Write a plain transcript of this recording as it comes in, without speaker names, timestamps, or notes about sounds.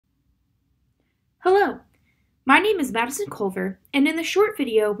Hello, my name is Madison Culver, and in this short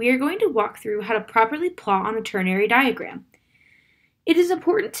video we are going to walk through how to properly plot on a ternary diagram. It is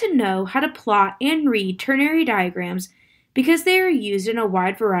important to know how to plot and read ternary diagrams because they are used in a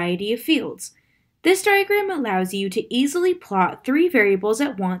wide variety of fields. This diagram allows you to easily plot three variables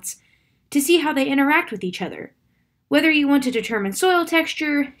at once to see how they interact with each other. Whether you want to determine soil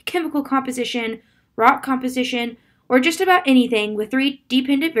texture, chemical composition, rock composition, or just about anything with three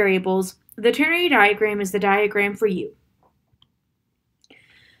dependent variables, the ternary diagram is the diagram for you.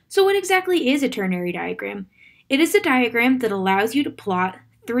 So what exactly is a ternary diagram? It is a diagram that allows you to plot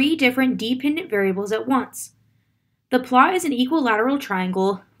three different dependent variables at once. The plot is an equilateral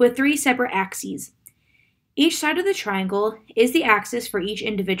triangle with three separate axes. Each side of the triangle is the axis for each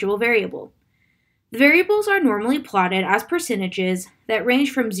individual variable. The variables are normally plotted as percentages that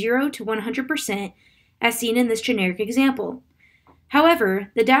range from 0 to 100% as seen in this generic example. However,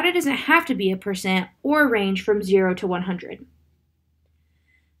 the data doesn't have to be a percent or range from 0 to 100.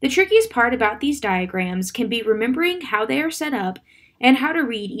 The trickiest part about these diagrams can be remembering how they are set up and how to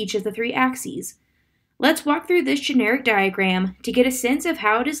read each of the three axes. Let's walk through this generic diagram to get a sense of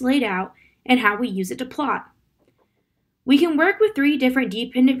how it is laid out and how we use it to plot. We can work with three different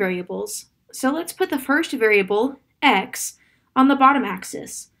dependent variables, so let's put the first variable, x, on the bottom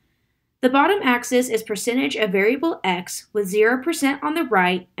axis. The bottom axis is percentage of variable x with 0% on the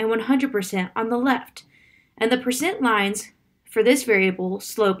right and 100% on the left, and the percent lines for this variable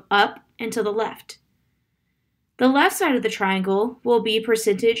slope up and to the left. The left side of the triangle will be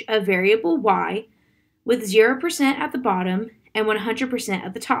percentage of variable y with 0% at the bottom and 100%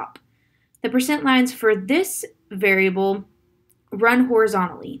 at the top. The percent lines for this variable run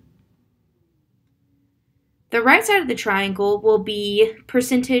horizontally. The right side of the triangle will be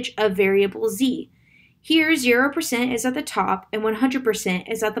percentage of variable z. Here, 0% is at the top and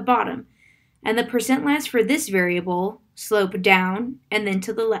 100% is at the bottom, and the percent lines for this variable slope down and then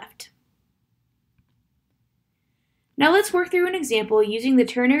to the left. Now let's work through an example using the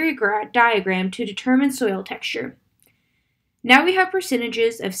ternary diagram to determine soil texture. Now we have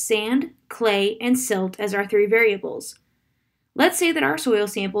percentages of sand, clay, and silt as our three variables. Let's say that our soil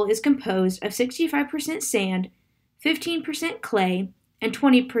sample is composed of 65% sand, 15% clay, and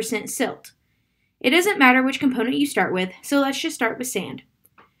 20% silt. It doesn't matter which component you start with, so let's just start with sand.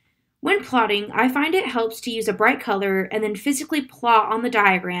 When plotting, I find it helps to use a bright color and then physically plot on the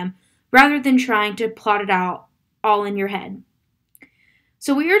diagram rather than trying to plot it out all in your head.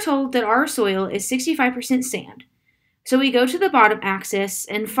 So we are told that our soil is 65% sand. So we go to the bottom axis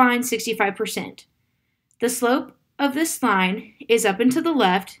and find 65%. The slope of this line is up and to the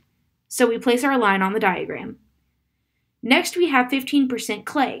left, so we place our line on the diagram. Next we have 15%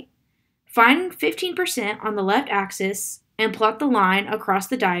 clay. Find 15% on the left axis and plot the line across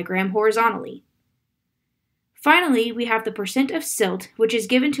the diagram horizontally. Finally, we have the percent of silt, which is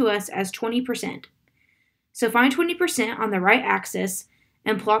given to us as 20%. So find 20% on the right axis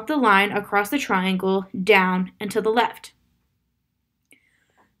and plot the line across the triangle down and to the left.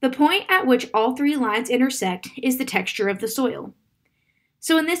 The point at which all three lines intersect is the texture of the soil.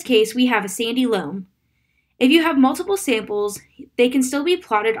 So in this case, we have a sandy loam. If you have multiple samples, they can still be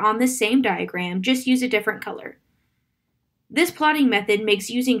plotted on this same diagram, just use a different color. This plotting method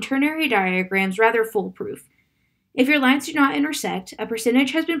makes using ternary diagrams rather foolproof. If your lines do not intersect, a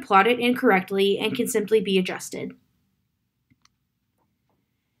percentage has been plotted incorrectly and can simply be adjusted.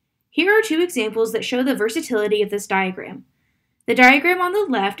 Here are two examples that show the versatility of this diagram. The diagram on the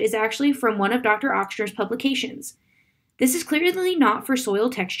left is actually from one of Dr. Ochsner's publications. This is clearly not for soil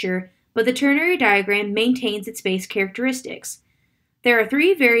texture, but the ternary diagram maintains its base characteristics. There are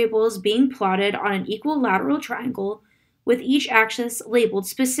three variables being plotted on an equilateral triangle, with each axis labeled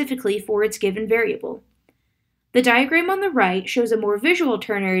specifically for its given variable. The diagram on the right shows a more visual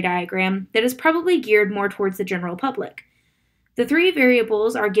ternary diagram that is probably geared more towards the general public. The three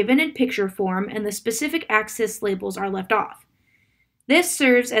variables are given in picture form and the specific axis labels are left off. This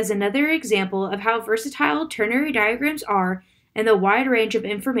serves as another example of how versatile ternary diagrams are and the wide range of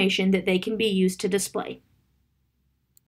information that they can be used to display.